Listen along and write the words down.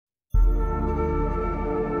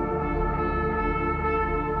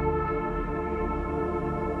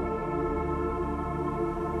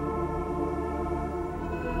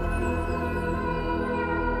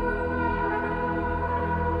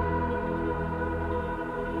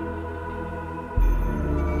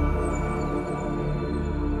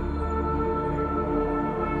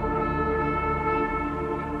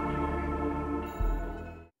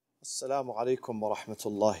السلام عليكم ورحمة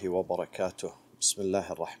الله وبركاته. بسم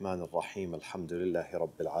الله الرحمن الرحيم. الحمد لله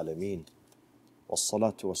رب العالمين،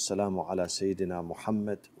 والصلاة والسلام على سيدنا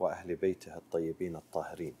محمد وأهل بيته الطيبين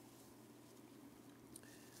الطاهرين.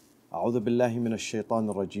 أعوذ بالله من الشيطان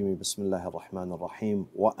الرجيم. بسم الله الرحمن الرحيم.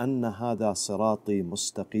 وأن هذا صراطي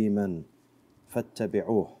مستقيما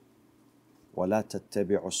فاتبعوه ولا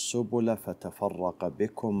تتبعوا السبل فتفرق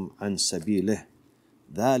بكم عن سبيله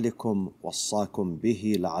ذلكم وصاكم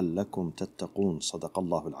به لعلكم تتقون. صدق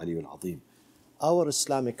الله العلي العظيم. Our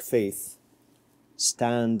Islamic faith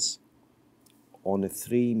stands on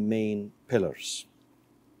three main pillars.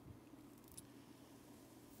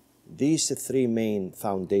 These three main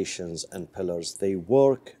foundations and pillars, they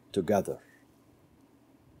work together.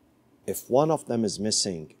 If one of them is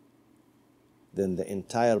missing, then the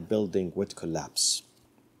entire building would collapse.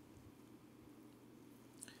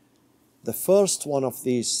 The first one of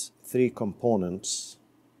these three components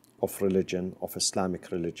of religion, of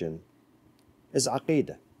Islamic religion, is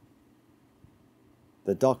Aqeedah,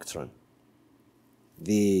 the doctrine,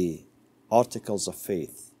 the articles of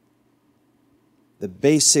faith, the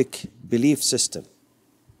basic belief system.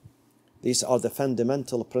 These are the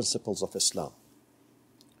fundamental principles of Islam,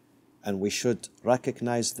 and we should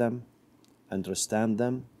recognize them, understand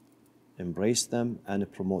them, embrace them,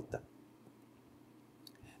 and promote them.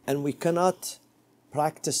 And we cannot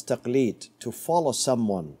practice taqleed, to follow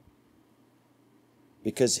someone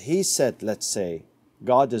because he said, let's say,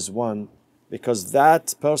 God is one, because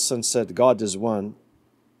that person said God is one,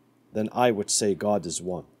 then I would say God is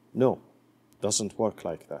one. No, doesn't work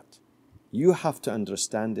like that. You have to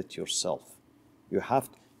understand it yourself. You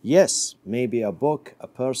have to, yes, maybe a book, a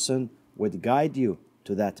person would guide you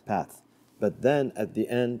to that path, but then at the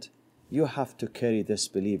end, you have to carry this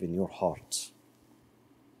belief in your heart.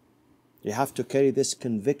 You have to carry this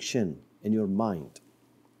conviction in your mind.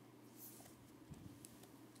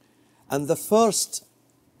 And the first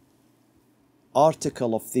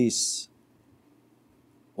article of these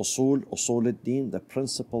usul al-din, the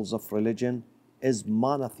principles of religion, is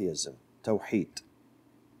monotheism, tawheed.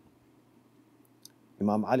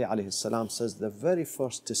 Imam Ali alayhi salam says the very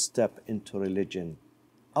first step into religion,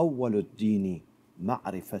 أول الدين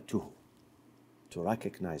معرفته, to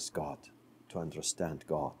recognize God, to understand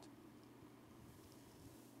God,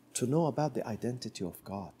 to know about the identity of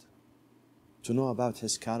God, to know about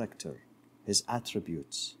His character, His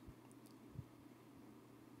attributes.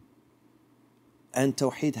 And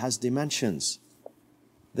Tawheed has dimensions.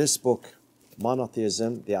 This book,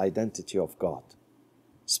 Monotheism, the Identity of God,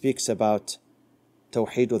 speaks about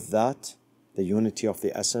Tawheed al-Dhat, the unity of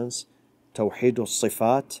the essence, Tawheed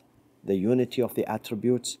al-Sifat, the unity of the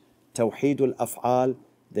attributes, Tawheed al-Af'al,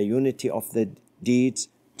 the unity of the deeds,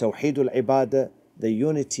 Tawheed al-Ibadah, the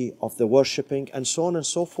unity of the worshipping, and so on and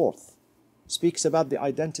so forth. Speaks about the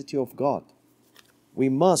identity of God. We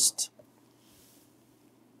must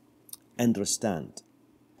understand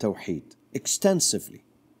Tawheed extensively.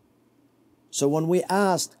 So when we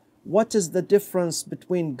asked, what is the difference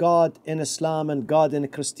between God in Islam and God in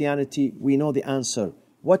Christianity? We know the answer.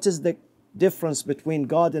 What is the difference between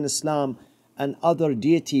God in Islam and other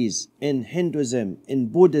deities in Hinduism, in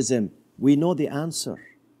Buddhism? We know the answer.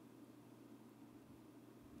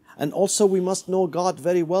 And also we must know God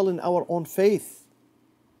very well in our own faith,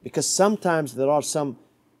 because sometimes there are some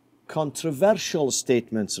controversial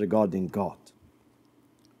statements regarding God.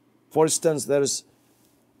 For instance, there is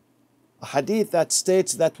a hadith that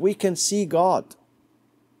states that we can see God.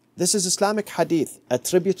 This is Islamic hadith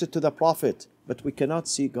attributed to the Prophet, but we cannot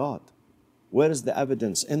see God. Where is the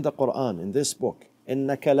evidence? In the Quran, in this book.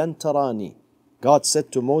 إِنَّكَ لَن تَرَانِي. God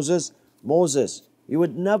said to Moses, Moses, you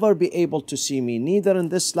would never be able to see me, neither in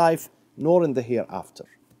this life nor in the hereafter.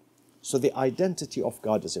 So the identity of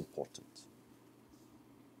God is important.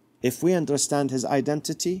 If we understand His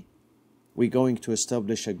identity, we're going to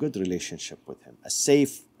establish a good relationship with Him, a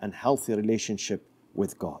safe and healthy relationship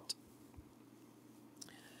with God.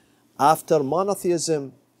 After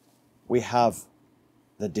monotheism, we have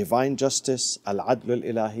the divine justice, al-adl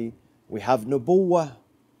al-ilahi. We have nubuwwah,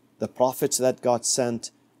 the prophets that God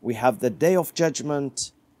sent. We have the day of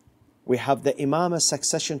judgment. We have the Imam,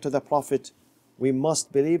 succession to the Prophet. We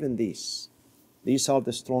must believe in these. These are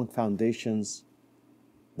the strong foundations,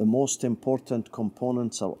 the most important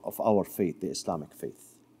components of our faith, the Islamic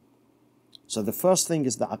faith. So the first thing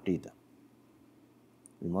is the Aqeedah.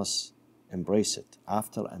 We must embrace it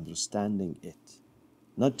after understanding it,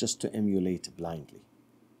 not just to emulate blindly,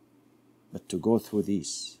 but to go through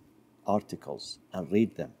these articles and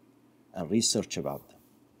read them and research about them.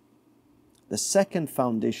 The second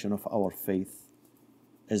foundation of our faith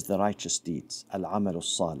is the righteous deeds, al-amal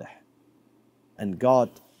al-salih, And God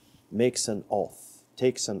makes an oath,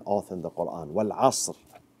 takes an oath in the Quran. وَالْعَصْرِ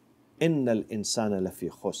إِنَّ الْإِنسَانَ لَفِي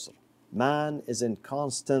خُسْرٍ. Man is in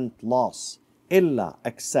constant loss. إِلَّا,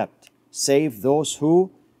 except, save those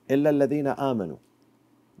who, إِلَّا الَّذِينَ آمَنُوا,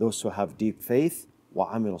 those who have deep faith,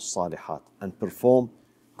 وَعَمِلُوا الصَّالِحَاتِ, and perform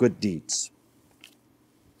good deeds.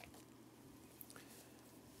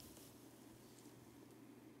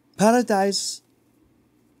 Paradise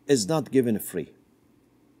is not given free.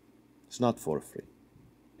 It's not for free.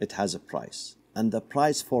 It has a price. And the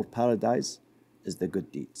price for paradise is the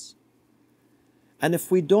good deeds. And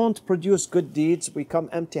if we don't produce good deeds, we come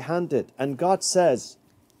empty-handed. And God says,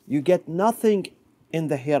 you get nothing in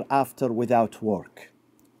the hereafter without work.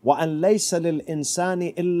 وَأَنْ لَيْسَ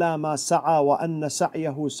لِلْإِنسَانِ إِلَّا مَا سَعَى وَأَنَّ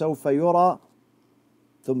سَعْيَهُ سَوْفَ يُرَى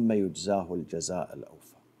ثُمَّ يُجْزَاهُ الْجَزَاءَ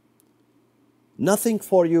الْأَوْفَى. Nothing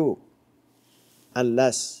for you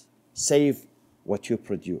unless save what you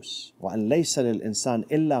produce. وَأَنْ لَيْسَ لِلْإِنسَانِ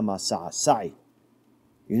إِلَّا مَا سَعَى. Sa'i.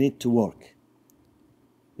 You need to work.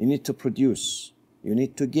 You need to produce. You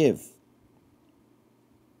need to give.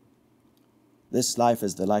 This life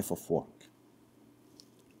is the life of work.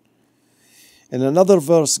 In another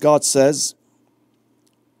verse, God says,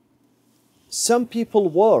 some people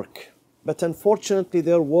work, but unfortunately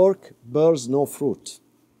their work bears no fruit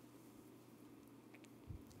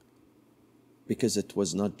because it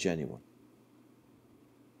was not genuine.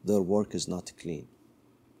 Their work is not clean.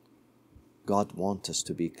 God wants us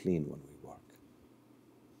to be clean when we work.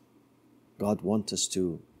 God wants us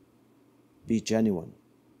to be genuine,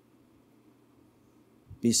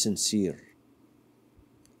 be sincere.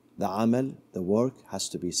 The amal, the work, has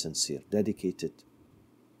to be sincere, dedicated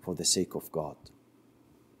for the sake of God.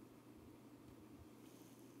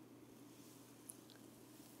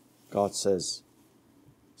 God says,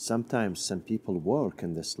 sometimes some people work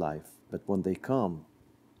in this life, but when they come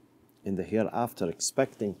in the hereafter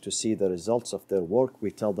expecting to see the results of their work,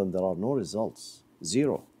 we tell them there are no results.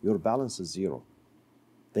 Zero. Your balance is zero.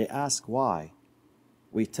 They ask why.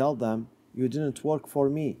 We tell them, you didn't work for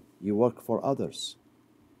me, you work for others.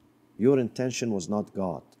 Your intention was not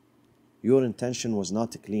God. Your intention was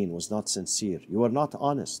not clean, was not sincere. You were not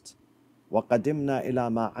honest. وَقَدِمْنَا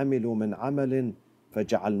إِلَى مَا عَمِلُوا مِنْ عَمَلٍ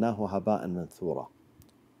فَجَعَلْنَاهُ هَبَاءً مَنْثُورًا.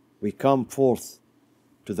 We come forth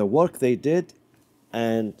to the work they did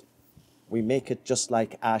and we make it just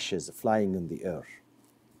like ashes flying in the air.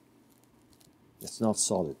 It's not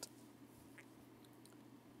solid.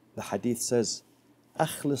 The hadith says,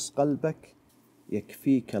 أخلص قلبك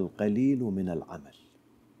يكفيك القليل من العمل.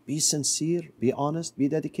 Be sincere, be honest, be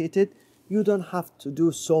dedicated. You don't have to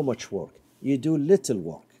do so much work. You do little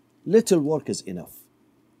work. Little work is enough.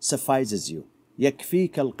 Suffices you.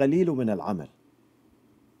 يكفيك القليل من العمل.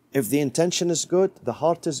 If the intention is good, the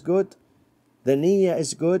heart is good, the niyyah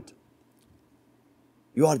is good,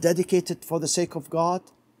 you are dedicated for the sake of God,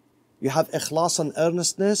 you have ikhlas and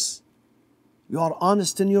earnestness, you are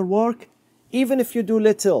honest in your work, even if you do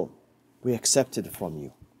little, we accept it from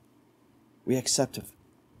you. We accept it.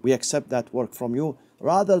 We accept that work from you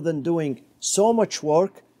rather than doing so much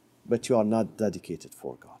work, but you are not dedicated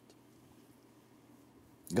for God.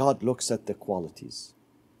 God looks at the qualities,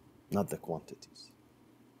 not the quantities.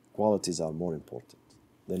 Qualities are more important.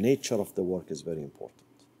 The nature of the work is very important.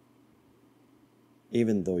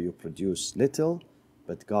 Even though you produce little,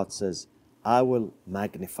 but God says, I will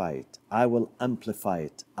magnify it, I will amplify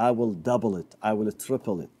it, I will double it, I will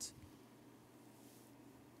triple it.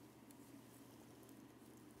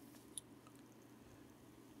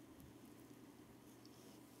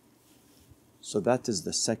 So that is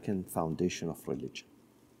the second foundation of religion,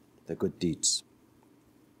 the good deeds.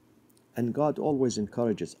 And God always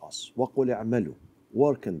encourages us, وَقُلْ اعْمَلُوا,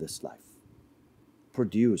 work in this life,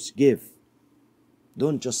 produce, give.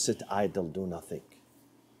 Don't just sit idle, do nothing.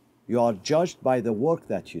 You are judged by the work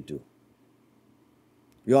that you do.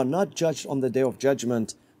 You are not judged on the day of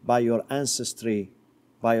judgment by your ancestry,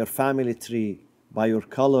 by your family tree, by your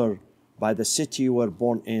color, by the city you were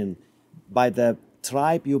born in, by the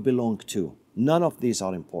tribe you belong to. None of these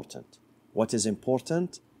are important. What is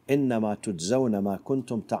important? إِنَّمَا تُجْزَوْنَ مَا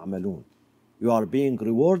كُنْتُمْ تَعْمَلُونَ. You are being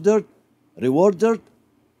rewarded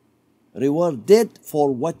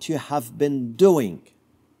for what you have been doing,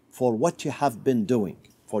 for what you have been doing,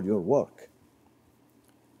 for your work.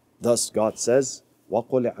 Thus God says,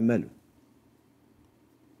 وَقُلْ اعْمَلُوا.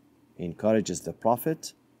 He encourages the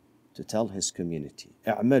Prophet to tell his community,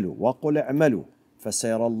 اعْمَلُوا وَقُلْ اعْمَلُوا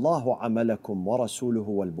فَسَيَرَى اللَّهُ عَمَلَكُمْ وَرَسُولُهُ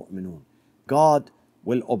وَالْمُؤْمِنُونَ. God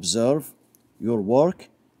will observe your work,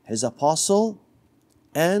 His apostle,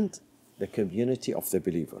 and the community of the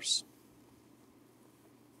believers.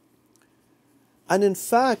 And in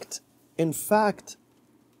fact, in fact,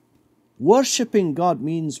 worshipping God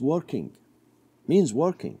means working. Means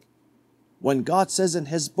working. When God says in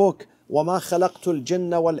His book, وَمَا خَلَقْتُ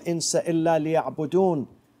الْجِنَّ وَالْإِنسَ إِلَّا لِيَعْبُدُونَ,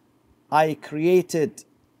 I created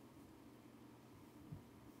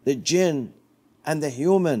the jinn and the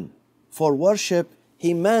human for worship,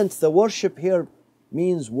 He meant the worship here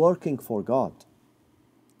means working for God.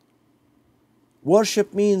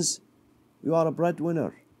 Worship means you are a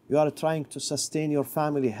breadwinner. You are trying to sustain your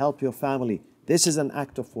family, help your family. This is an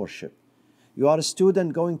act of worship. You are a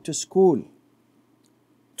student going to school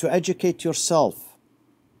to educate yourself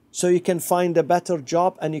so you can find a better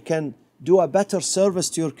job and you can do a better service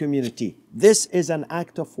to your community. This is an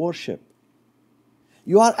act of worship.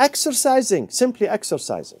 You are exercising, simply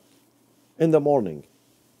exercising in the morning,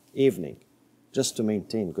 evening, just to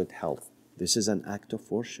maintain good health. This is an act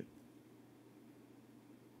of worship.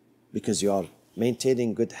 Because you are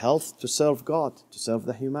maintaining good health to serve God, to serve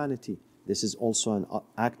the humanity. This is also an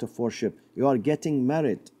act of worship. You are getting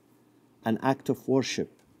married, an act of worship.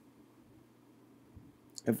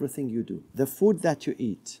 Everything you do, the food that you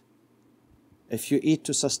eat, if you eat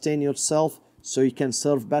to sustain yourself so you can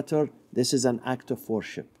serve better, this is an act of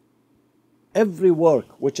worship. Every work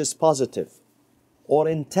which is positive or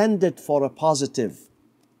intended for a positive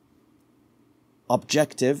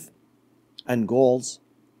objective and goals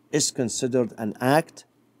is considered an act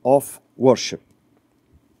of worship.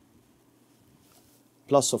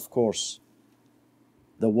 Plus, of course,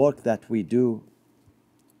 the work that we do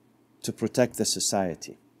to protect the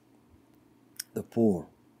society, the poor,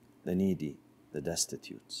 the needy, the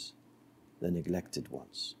destitutes, the neglected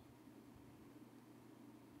ones.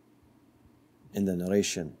 In the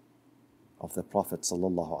narration of the Prophet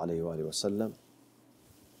ﷺ,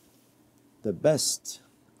 the best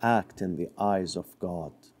act in the eyes of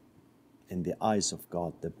God,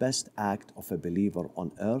 the best act of a believer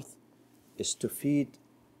on earth is to feed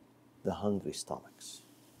the hungry stomachs.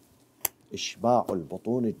 إشباع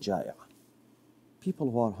البطون الجائعة.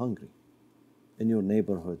 People who are hungry in your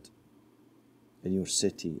neighborhood, in your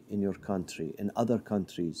city, in your country, in other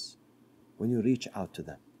countries, when you reach out to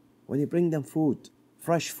them, when you bring them food,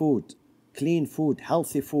 fresh food, clean food,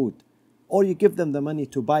 healthy food, or you give them the money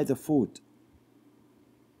to buy the food.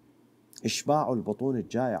 إشباع البطون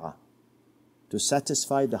الجائعة, to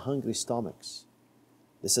satisfy the hungry stomachs.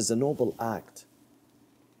 This is a noble act.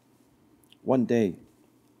 One day,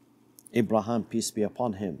 Abraham, peace be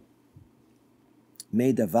upon him,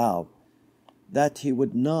 made a vow that he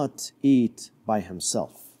would not eat by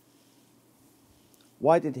himself.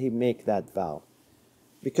 Why did he make that vow?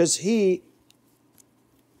 Because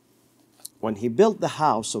when he built the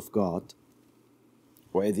house of God,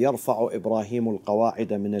 وَإِذْ يَرْفَعُ إِبْرَاهِيمُ الْقَوَاعِدَ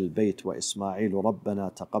مِنَ الْبَيْتِ وَإِسْمَاعِيلُ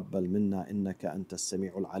رَبَّنَا تَقَبَّلْ مِنَّا إِنَّكَ أَنْتَ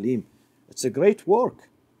السَّمِيعُ الْعَلِيمُ. It's a great work,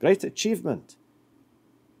 great achievement.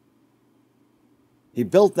 He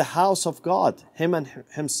built the house of God, him and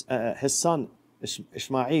his son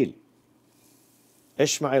Ishmael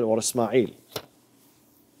or Ismail.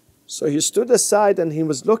 So he stood aside and he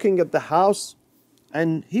was looking at the house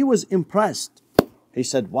and he was impressed. He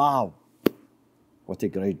said, "Wow, what a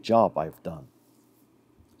great job I've done."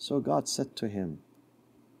 So God said to him,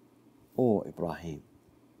 "Oh Ibrahim,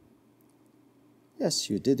 yes,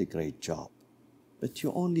 you did a great job, but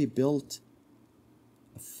you only built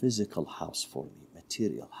a physical house for me,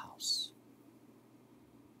 material house.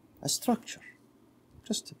 A structure,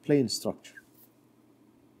 just a plain structure,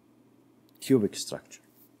 cubic structure,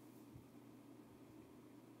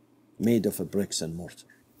 made of a bricks and mortar.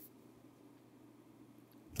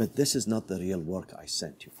 But this is not the real work I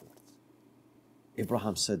sent you for."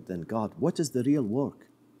 Abraham said, "Then God, what is the real work?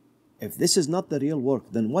 If this is not the real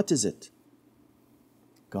work, then what is it?"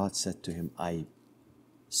 God said to him, "I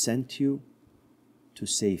sent you to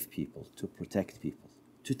save people, to protect people,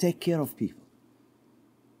 to take care of people,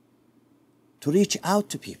 to reach out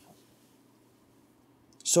to people."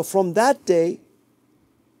 So from that day,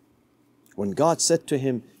 when God said to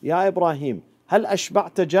him, "Ya Ibrahim, هل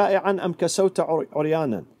أشبعت جائعا أم كسوت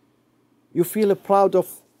عريانا?" You feel proud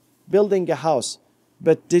of building a house,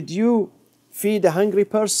 but did you feed a hungry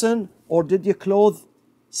person or did you clothe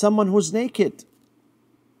someone who's naked?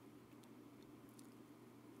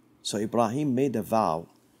 So Ibrahim made a vow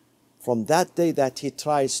from that day that he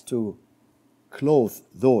tries to clothe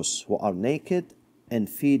those who are naked and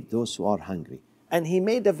feed those who are hungry. And he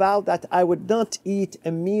made a vow that I would not eat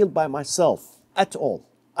a meal by myself at all.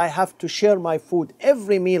 I have to share my food.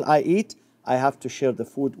 Every meal I eat, I have to share the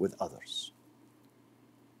food with others.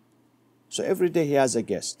 So every day he has a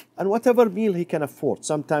guest. And whatever meal he can afford,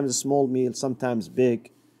 sometimes a small meal, sometimes big,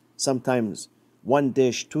 sometimes one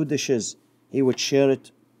dish, two dishes, he would share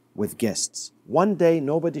it with guests. One day,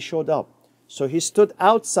 nobody showed up. So he stood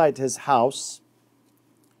outside his house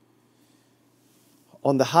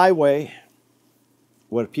on the highway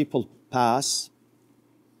where people pass,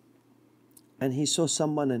 and he saw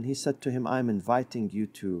someone and he said to him, I'm inviting you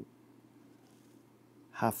to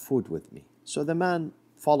have food with me. So the man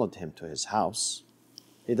followed him to his house.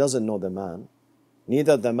 He doesn't know the man.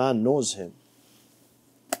 Neither the man knows him.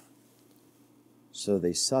 So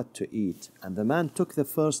they sat to eat, and the man took the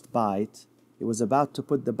first bite. He was about to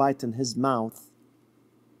put the bite in his mouth,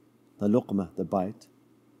 the luqmah, the bite.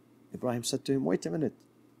 Ibrahim said to him, wait a minute.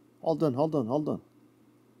 Hold on. The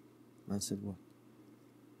man said, what?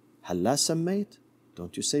 Halla sammayt?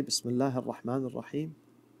 Don't you say Bismillah ar-Rahman ar-Rahim?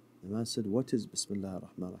 The man said, what is Bismillah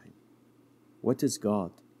ar-Rahman ar-Rahim? What is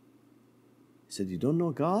God? He said, you don't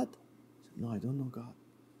know God? He said, no, I don't know God.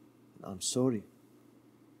 I'm sorry.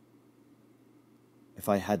 If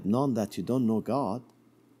I had known that you don't know God,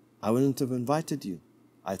 I wouldn't have invited you.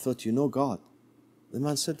 I thought you know God. The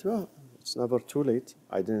man said, well, it's never too late.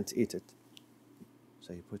 I didn't eat it.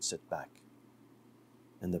 So he puts it back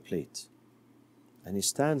in the plate. And he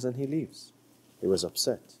stands and he leaves. He was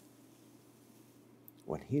upset.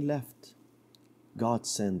 When he left, God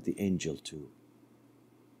sent the angel to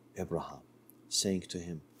Abraham, saying to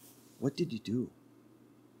him, what did you do?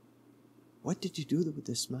 What did you do with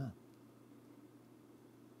this man?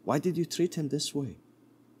 Why did you treat him this way?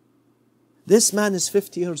 This man is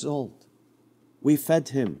 50 years old. We fed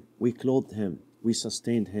him, we clothed him, we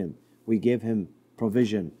sustained him, we gave him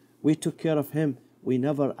provision, we took care of him. We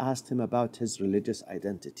never asked him about his religious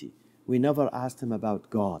identity. We never asked him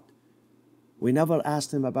about God. We never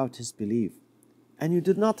asked him about his belief. And you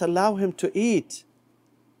did not allow him to eat.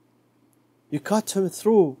 You cut him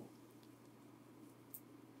through.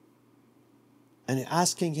 And you're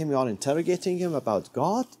asking him, you are interrogating him about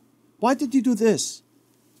God? Why did you do this?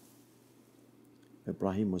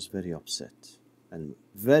 Ibrahim was very upset and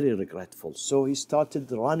very regretful. So he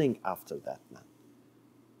started running after that man.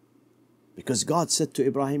 Because God said to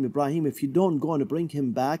Ibrahim, Ibrahim, if you don't go and bring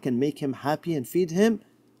him back and make him happy and feed him,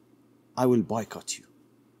 I will boycott you.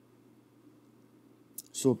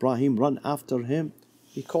 So Ibrahim ran after him.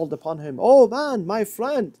 He called upon him, oh man, my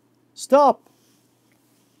friend, stop.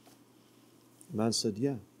 The man said,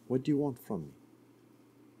 yeah, what do you want from me?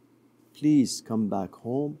 Please come back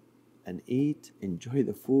home and eat, enjoy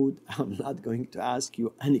the food. I'm not going to ask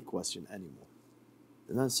you any question anymore.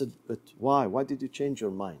 The man said, but why? Why did you change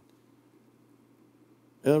your mind?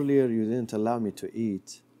 Earlier you didn't allow me to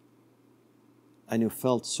eat, and you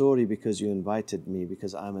felt sorry because you invited me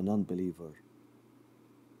because I'm a non-believer.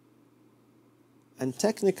 And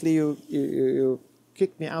technically you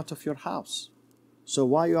kicked me out of your house. So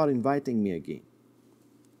why you are inviting me again?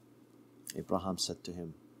 Abraham said to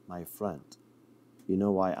him, my friend, you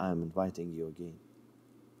know why I am inviting you again?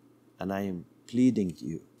 And I am pleading to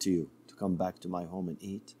you to come back to my home and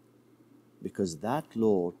eat? Because that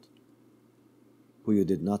Lord, who you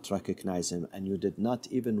did not recognize him, and you did not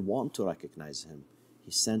even want to recognize him,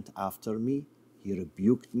 he sent after me, he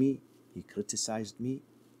rebuked me, he criticized me,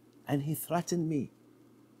 and he threatened me.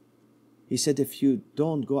 He said, if you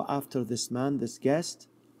don't go after this man, this guest,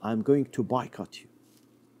 I'm going to boycott you.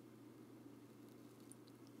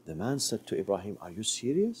 The man said to Ibrahim, are you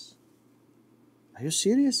serious? Are you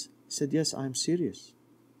serious? He said, yes, I'm serious.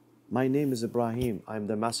 My name is Ibrahim. I'm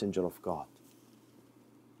the messenger of God.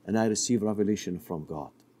 And I receive revelation from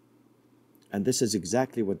God. And this is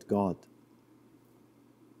exactly what God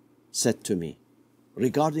said to me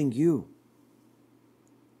regarding you.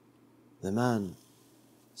 The man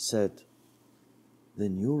said,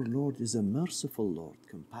 then your Lord is a merciful Lord,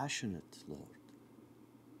 compassionate Lord.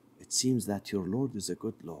 It seems that your Lord is a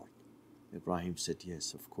good Lord. Ibrahim said,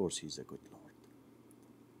 yes, of course he's a good Lord.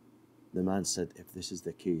 The man said, if this is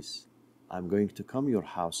the case, I'm going to come to your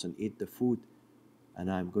house and eat the food, and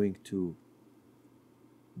I'm going to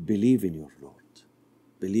believe in your Lord,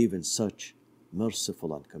 believe in such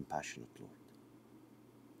merciful and compassionate Lord.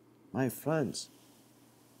 My friends,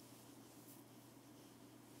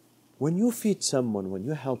 when you feed someone, when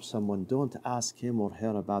you help someone, don't ask him or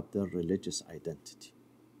her about their religious identity.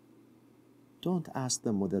 Don't ask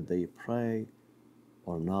them whether they pray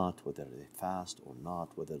or not, whether they fast or not,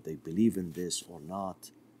 whether they believe in this or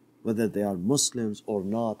not, whether they are Muslims or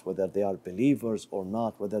not, whether they are believers or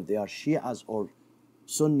not, whether they are Shias or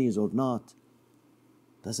Sunnis or not.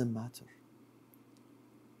 Doesn't matter.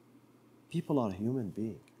 People are human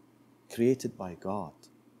beings, created by God.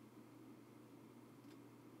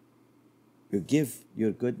 You give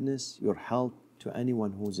your goodness, your help to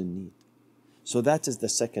anyone who's in need. So that is the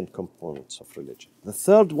second component of religion. The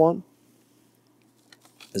third one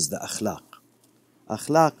is the akhlaq.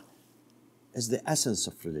 Akhlaq is the essence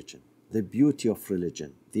of religion, the beauty of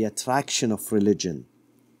religion, the attraction of religion.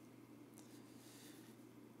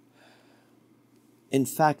 In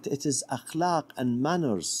fact, it is akhlaq and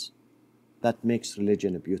manners that makes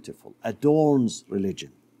religion beautiful, adorns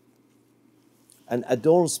religion, and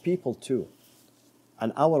adorns people too.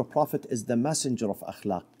 And our Prophet is the messenger of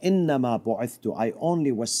akhlaq. إِنَّمَا بُعِثْتُ, I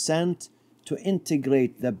only was sent to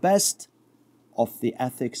integrate the best of the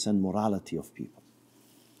ethics and morality of people.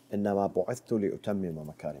 إِنَّمَا بُعِثْتُ لِأُتَمِّمَ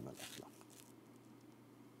مَكَارِمَ الْأَخْلَاقِ.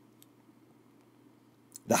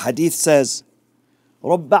 The hadith says,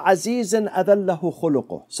 رُبَّ عَزِيزٍ أَذَلَّهُ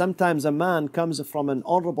خُلُقُهُ. Sometimes a man comes from an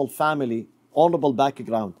honorable family, honorable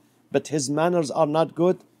background, but his manners are not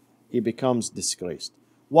good, he becomes disgraced.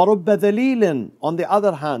 وَرُبَّ ذَلِيلٍ. On the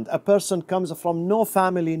other hand, a person comes from no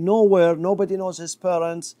family, nowhere, nobody knows his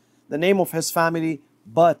parents, the name of his family,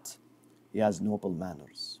 but he has noble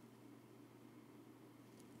manners.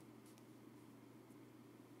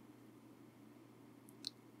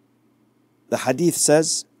 The hadith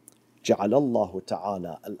says, جعل الله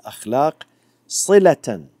تعالى الأخلاق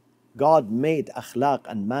صلة. God made akhlaq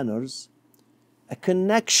and manners a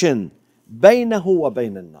connection بينه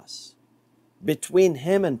وبين الناس, between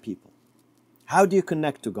him and people. How do you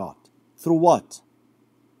connect to God? Through what?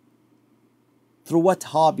 Through what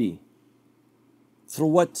hobby? Through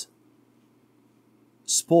what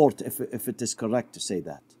sport, if it is correct to say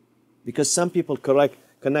that? Because some people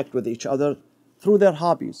connect with each other through their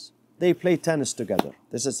hobbies. They play tennis together.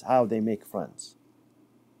 This is how they make friends.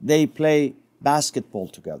 They play basketball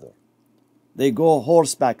together. They go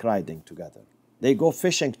horseback riding together. They go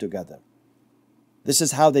fishing together. This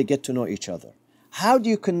is how they get to know each other. How do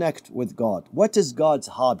you connect with God? What is God's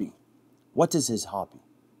hobby? What is his hobby?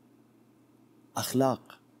 Akhlaq.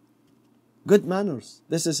 Good manners.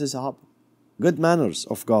 This is his hobby. Good manners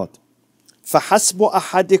of God.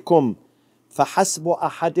 فحسب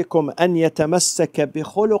أحدكم أن يتمسك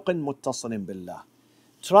بخلق متصل بالله.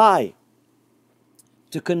 Try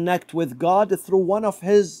to connect with God through one of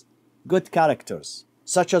his good characters.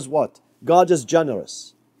 Such as what? God is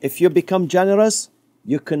generous. If you become generous,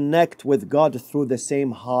 you connect with God through the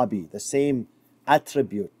same hobby, the same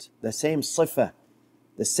attribute, the same صفة,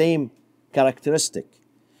 the same characteristic.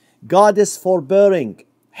 God is forbearing,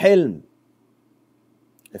 hilm.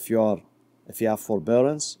 If you have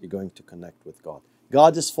forbearance, you're going to connect with God.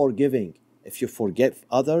 God is forgiving. If you forgive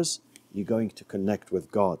others, you're going to connect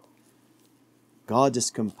with God. God is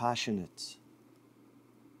compassionate.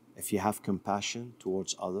 If you have compassion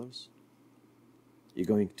towards others, you're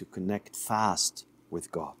going to connect fast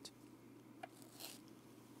with God.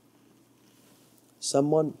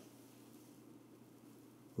 Someone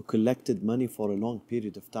who collected money for a long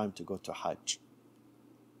period of time to go to Hajj.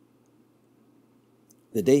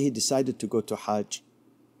 The day he decided to go to Hajj,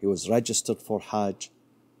 he was registered for Hajj.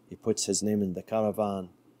 He puts his name in the caravan.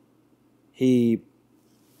 He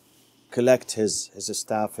collects his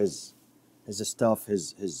stuff, his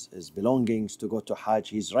belongings to go to Hajj.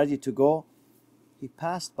 He's ready to go. He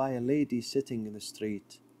passed by a lady sitting in the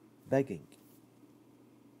street begging.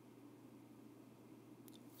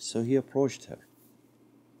 So he approached her.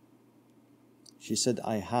 She said,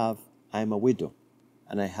 I'm a widow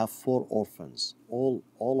and I have 4 orphans. All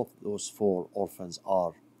of those 4 orphans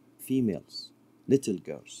are females, little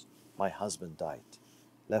girls. My husband died,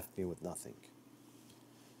 left me with nothing.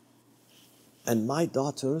 And my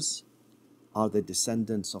daughters are the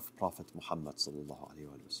descendants of Prophet Muhammad sallallahu alaihi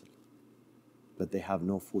wasallam, but they have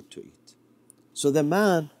no food to eat. So the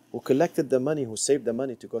man who collected the money, who saved the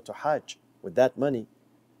money to go to Hajj, with that money,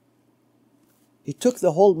 he took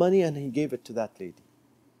the whole money and he gave it to that lady.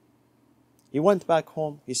 He went back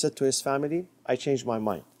home. He said to his family, I changed my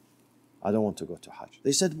mind. I don't want to go to Hajj.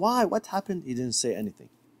 They said, why? What happened? He didn't say anything.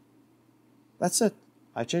 That's it.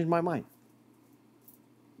 I changed my mind.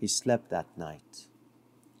 He slept that night.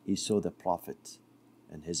 He saw the Prophet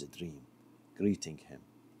in his dream, greeting him,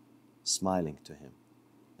 smiling to him,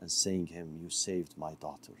 and saying to him, you saved my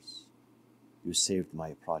daughters. You saved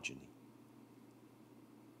my progeny.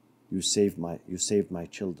 You saved my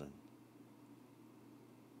children.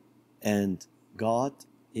 And God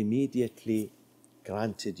immediately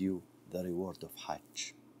granted you the reward of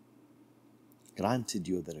Hajj. Granted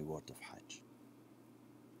you the reward of Hajj.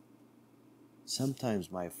 Sometimes,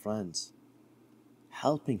 my friends,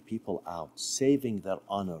 helping people out, saving their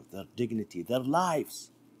honor, their dignity, their lives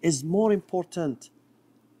is more important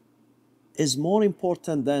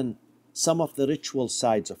than some of the ritual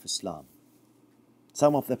sides of Islam,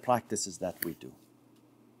 some of the practices that we do.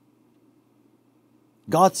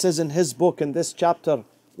 God says in his book, in this chapter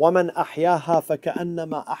وَمَنْ أَحْيَاهَا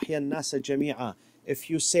فَكَأَنَّمَا أَحْيَا النَّاسَ جَمِيعًا. If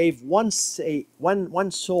you save one soul,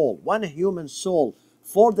 one human soul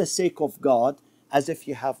for the sake of God, as if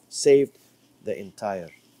you have saved the entire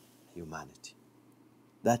humanity.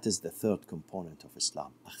 That is the third component of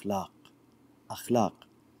Islam. Akhlaq. Akhlaq.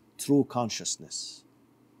 True consciousness.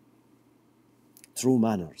 True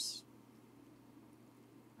manners.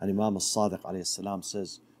 And Imam al-Sadiq alayhi salam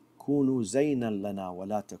says, كونوا زينا لنا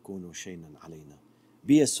ولا تكونوا شينا علينا.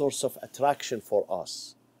 Be a source of attraction for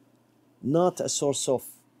us, not a source of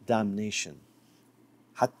damnation.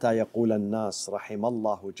 حتى يقول الناس رحم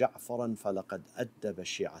الله جعفرا فلقد أدب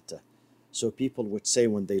شيعته. So people would say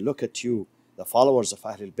when they look at you, the followers of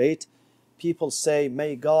Ahlulbayt, people say,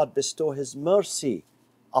 may God bestow His mercy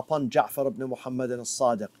upon Ja'far ibn Muhammad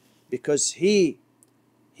al-Sadiq, because he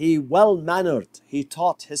well-mannered, he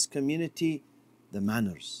taught his community the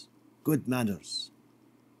manners, good manners.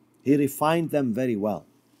 He refined them very well.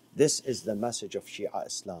 This is the message of Shia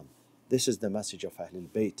Islam. This is the message of Ahlul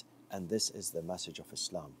Bayt, and this is the message of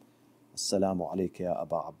Islam. Assalamu alayka ya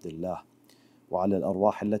Aba Abdullah, wa ala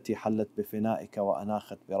al-arwah allati hallat bifina'ika wa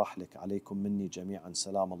anakhat birahlik, alaykum minni jami'an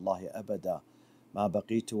salam Allahi abada, ma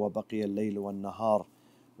baqitu wa baqiya al-layl wa an-nahar,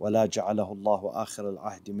 wa la ja'alahu Allahu akhir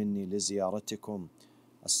al-ahd minni li ziyaratikum.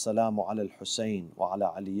 السلام على الحسين وعلى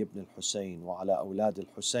علي بن الحسين وعلى أولاد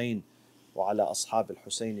الحسين وعلى أصحاب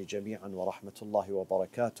الحسين جميعا ورحمة الله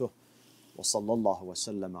وبركاته وصلى الله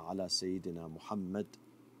وسلم على سيدنا محمد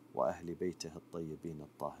وأهل بيته الطيبين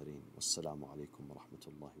الطاهرين والسلام عليكم ورحمة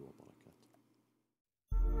الله وبركاته.